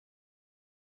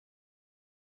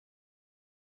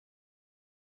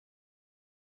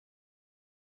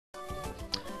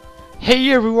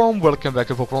Hey everyone, welcome back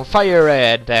to Pokemon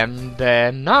FireRed,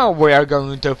 and now we are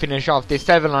going to finish off this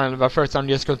 7 line, but first I'm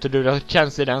just going to do the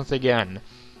Chansey dance again.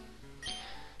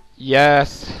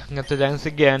 Yes, I'm going to dance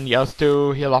again just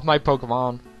to heal up my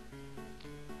Pokemon.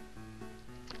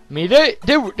 I mean,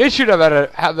 they should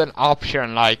have an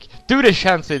option, like, do the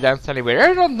Chansey dance anywhere.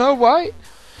 I don't know why.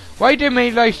 Why they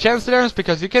made like Chansey dance,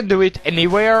 because you can do it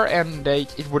anywhere and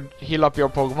it would heal up your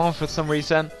Pokemon for some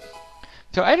reason.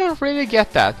 So I don't really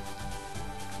get that.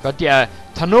 But yeah,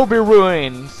 Tanoby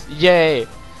Ruins, yay!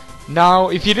 Now,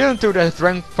 if you didn't do the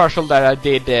strength puzzle that I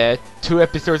did 2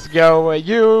 episodes ago,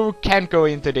 you can't go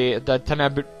into the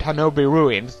Tanoby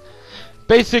Ruins.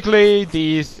 Basically,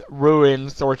 these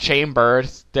ruins or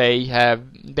chambers, they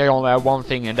only have one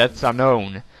thing, and that's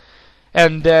unknown.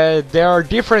 And there are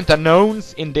different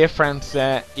unknowns in different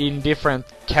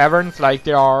caverns. Like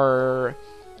there are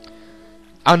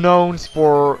unknowns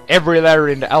for every letter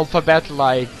in the alphabet,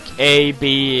 like A,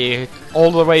 B,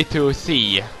 all the way to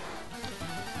C.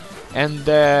 And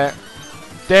then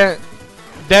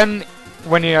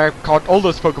when you have caught all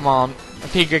those Pokemon, I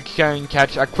think you can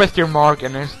catch a question mark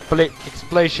and an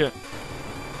exclamation.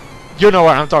 You know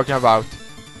what I'm talking about.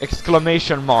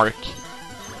 Exclamation mark.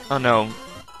 Unknown.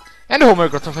 And the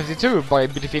homework got 52 by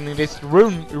defeating this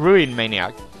ruin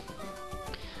maniac.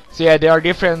 So yeah, there are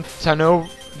different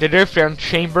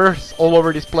chambers all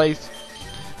over this place.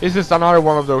 This is another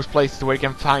one of those places where you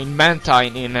can find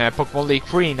Mantine in Pokemon League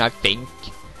Green, I think.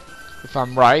 If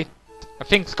I'm right. I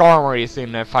think Skarmory is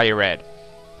in FireRed.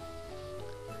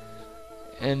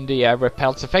 And the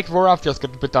Repel's effect wore off. Just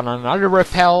going to put on another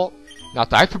Repel. Not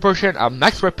the Hyper Potion, a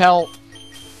Max Repel.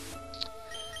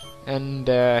 And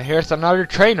here's another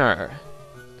trainer.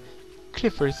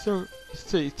 Clifford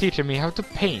is teaching me how to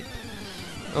paint.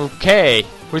 Okay,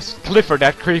 who's Clifford,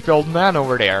 that creepy old man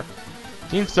over there?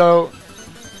 Seems so.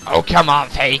 Oh, come on,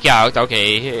 fake out.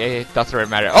 Okay, it doesn't really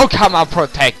matter. Oh, come on,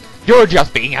 protect. You're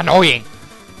just being annoying.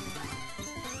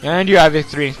 And you have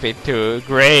extreme speed too.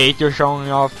 Great, you're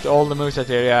showing off all the moves that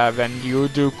you have, and you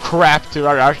do crap to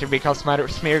Arashi because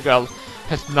Smeargle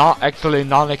has not actually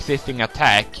non-existing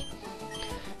attack.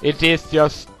 It is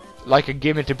just like a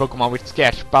gimmick to Pokemon with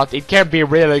Sketch, but it can be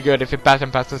really good if it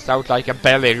pattern passes out like a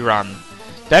belly run.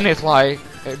 Then it's like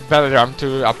a belly run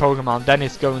to a Pokemon, then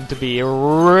it's going to be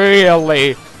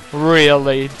really,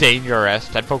 really dangerous,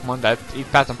 that Pokemon that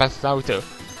it pattern passes out to.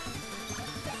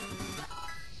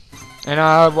 And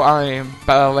I'm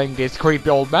battling this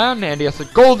creepy old man, and he has a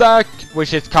Golduck,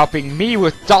 which is copying me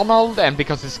with Donald, and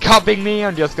because it's copying me,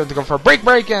 I'm just going to go for a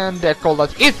break, and that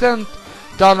Golduck isn't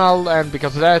Donald, and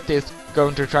because of that, it's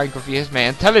going to try and confuse me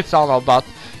and tell it's Donald, but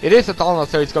it is a Donald,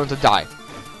 so it's going to die.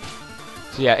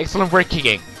 So yeah, excellent work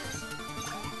kicking.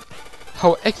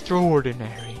 How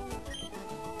extraordinary.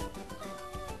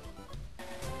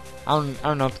 I'm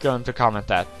not going to comment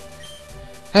that.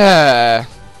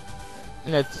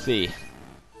 Let's see.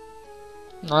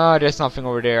 Oh, there's nothing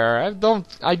over there.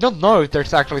 I don't know if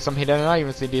there's actually some hidden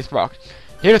items in this rock.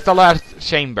 Here's the last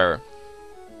chamber.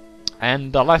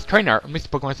 And the last trainer, Mr.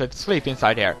 Pokemon, said to sleep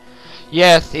inside here.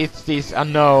 Yes, it's these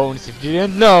unknowns. If you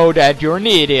didn't know that, you're an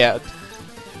idiot.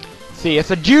 See,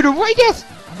 it's a Judo. Why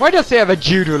does he have a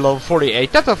Judo level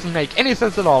 48? That doesn't make any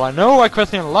sense at all. I know I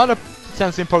question a lot of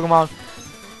sense in Pokemon.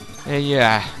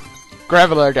 Yeah.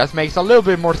 Graveler just makes a little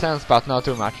bit more sense, but not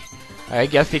too much. I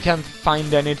guess he can't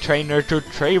find any trainer to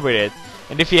trade with it.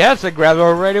 And if he has a Graveler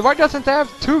already, why doesn't he have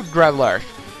 2 Gravelers?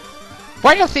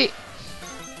 Why does he...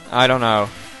 I don't know.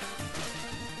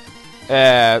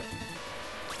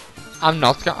 I'm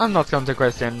not going to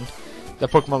question the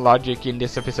Pokemon logic in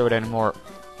this episode anymore.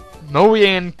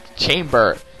 Moen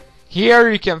Chamber. Here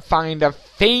you can find a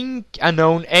thing,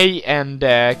 unknown A, and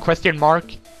question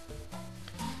mark.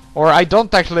 Or I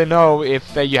don't actually know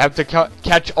if you have to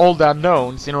catch all the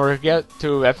unknowns in order to get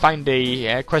to find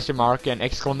the question mark and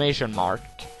exclamation mark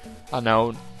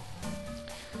unknown.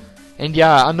 And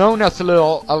yeah, unknown is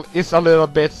a little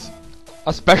bit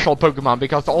a special Pokemon,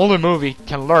 because the only move it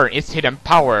can learn is Hidden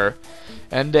Power.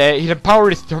 And Hidden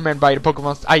Power is determined by the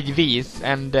Pokemon's IVs,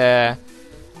 and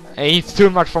it's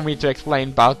too much for me to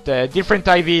explain, but different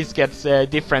IVs gets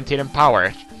different Hidden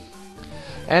Powers.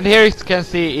 And here you can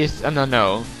see is an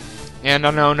unknown. And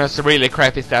unknown has really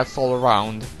crappy stats all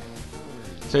around.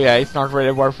 So yeah, it's not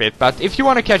really worth it. But if you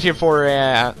want to catch it for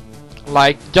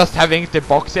like just having the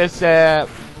boxes,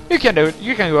 you can do it.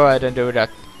 You can go ahead and do that.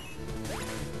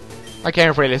 I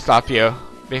can't really stop you,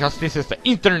 because this is the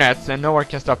internet and no one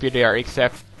can stop you there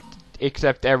except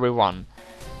everyone,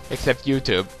 except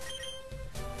YouTube.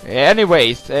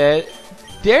 Anyways,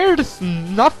 there's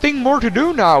nothing more to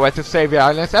do now at the Savior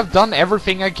Islands. I've done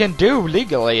everything I can do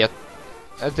legally at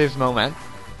this moment.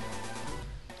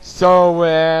 So,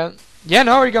 yeah,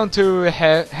 now we're going to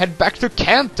head back to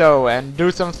Kanto and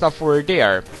do some stuff over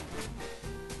there.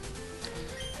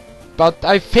 But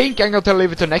I think I'm going to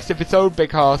leave it to next episode,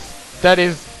 because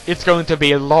it's going to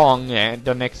be long,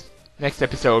 the next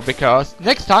episode, because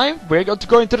next time we're going to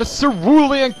go into the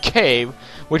Cerulean Cave,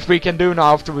 which we can do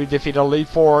now after we defeat Elite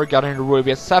 4, got in the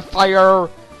Ruby and Sapphire.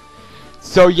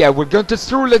 So yeah, we're going to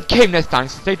Cerulean Cave next time,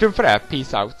 so stay tuned for that.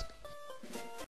 Peace out.